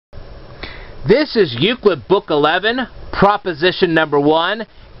This is Euclid Book 11, proposition number 1,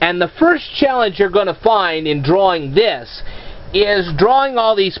 and the first challenge you're going to find in drawing this is drawing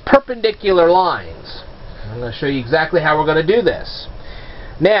all these perpendicular lines. I'm going to show you exactly how we're going to do this.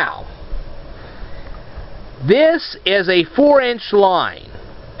 Now, this is a 4-inch line,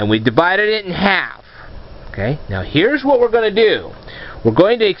 and we divided it in half. Okay, now here's what we're going to do. We're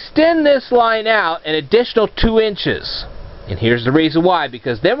going to extend this line out an additional 2 inches. And here's the reason why,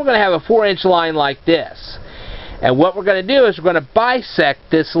 because then we're going to have a 4-inch line like this. And what we're going to do is we're going to bisect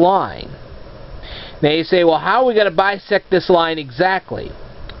this line. Now you say, well, how are we going to bisect this line exactly?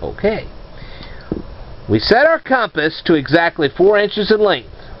 Okay. We set our compass to exactly 4 inches in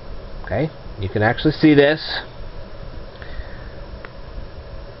length. Okay, you can actually see this.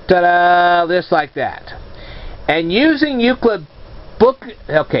 Ta-da! Just like that. And using Euclid Book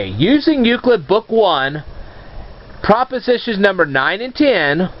 1, propositions number 9 and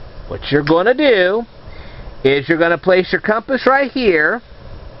 10, what you're going to do is you're going to place your compass right here,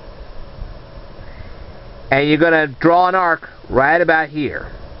 and you're going to draw an arc right about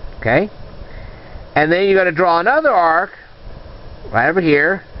here. Okay? And then you're going to draw another arc right over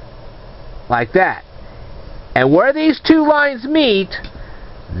here, like that. And where these two lines meet,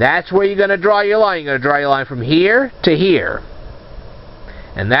 that's where you're going to draw your line. You're going to draw your line from here to here.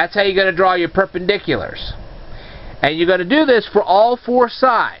 And that's how you're going to draw your perpendiculars. And you're going to do this for all 4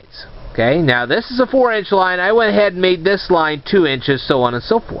 sides. Okay, now this is a 4-inch line. I went ahead and made this line 2 inches, so on and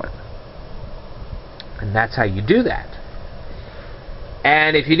so forth. And that's how you do that.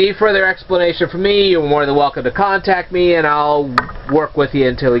 And if you need further explanation from me, you're more than welcome to contact me, and I'll work with you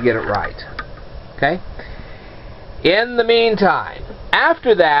until you get it right. Okay? In the meantime,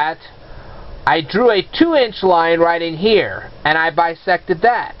 after that, I drew a 2-inch line right in here, and I bisected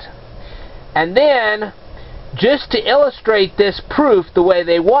that. And then, just to illustrate this proof the way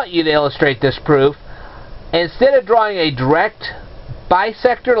they want you to illustrate this proof, instead of drawing a direct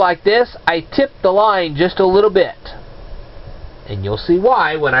bisector like this, I tipped the line just a little bit. And you'll see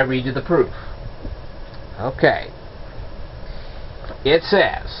why when I read you the proof. Okay. It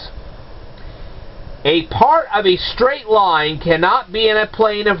says, a part of a straight line cannot be in a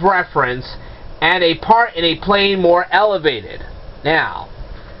plane of reference and a part in a plane more elevated. Now,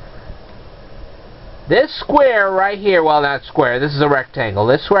 this square right here, well, not square, this is a rectangle.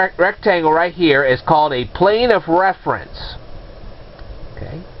 This rectangle right here is called a plane of reference.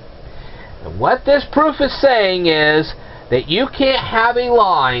 Okay? And what this proof is saying is that you can't have a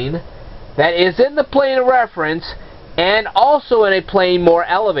line that is in the plane of reference and also in a plane more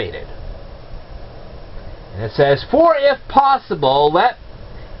elevated. And it says, for if possible, let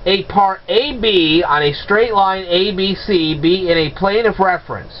a part AB on a straight line ABC be in a plane of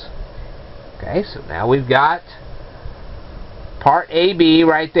reference. Okay, so now we've got part AB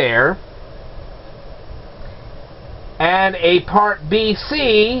right there, and a part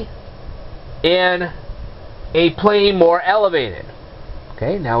BC in a plane more elevated.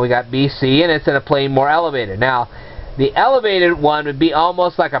 Okay, now we got BC and it's in a plane more elevated. Now, the elevated one would be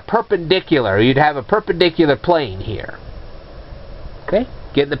almost like a perpendicular. You'd have a perpendicular plane here. Okay,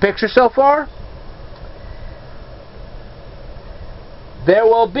 getting the picture so far? There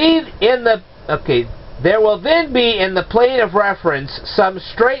will then be in the plane of reference some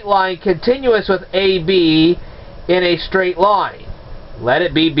straight line continuous with AB in a straight line. Let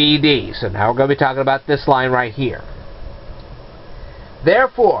it be BD. So now we're going to be talking about this line right here.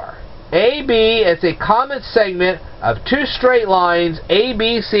 Therefore, AB is a common segment of 2 straight lines,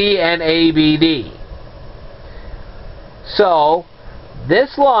 ABC and ABD. So,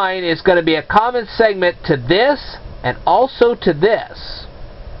 this line is going to be a common segment to this and also to this.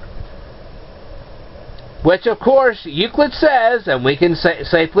 Which, of course, Euclid says, and we can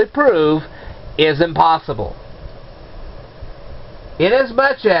safely prove, is impossible.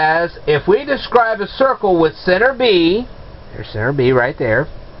 Inasmuch as, if we describe a circle with center B, there's center B right there,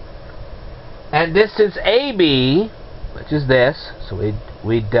 and distance AB, which is this, so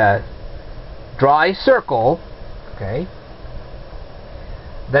we'd draw a circle, okay,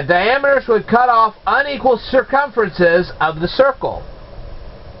 the diameters would cut off unequal circumferences of the circle.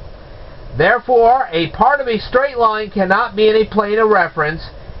 Therefore, a part of a straight line cannot be in a plane of reference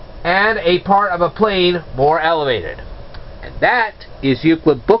and a part of a plane more elevated. And that is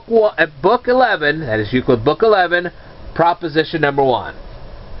Euclid Book 11, that is Euclid Book 11, proposition number 1.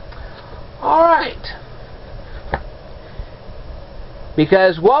 Alright.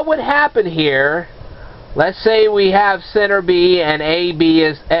 Because what would happen here, let's say we have center B and AD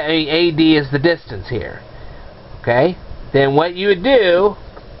is the distance here. Okay? Then what you would do,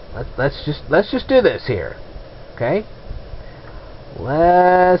 let's just do this here. Okay?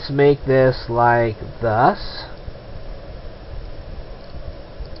 Let's make this like thus.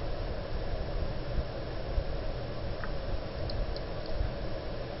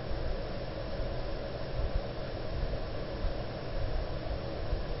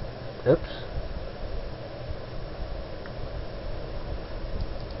 Oops.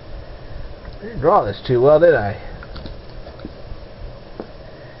 I didn't draw this too well, did I?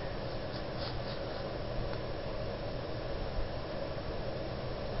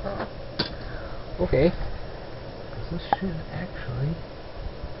 Okay. This should actually...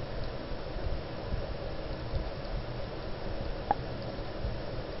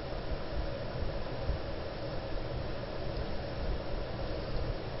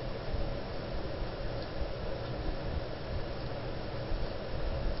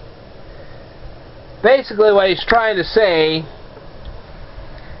 Basically what he's trying to say,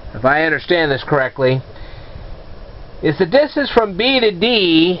 if I understand this correctly, is the distance from B to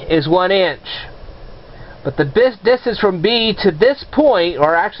D is 1 inch. But the distance from B to this point,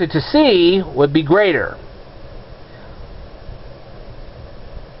 or actually to C, would be greater.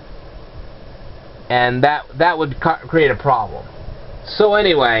 And that would create a problem. So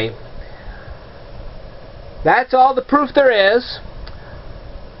anyway, that's all the proof there is.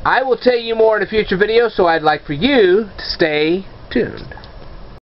 I will tell you more in a future video, so I'd like for you to stay tuned.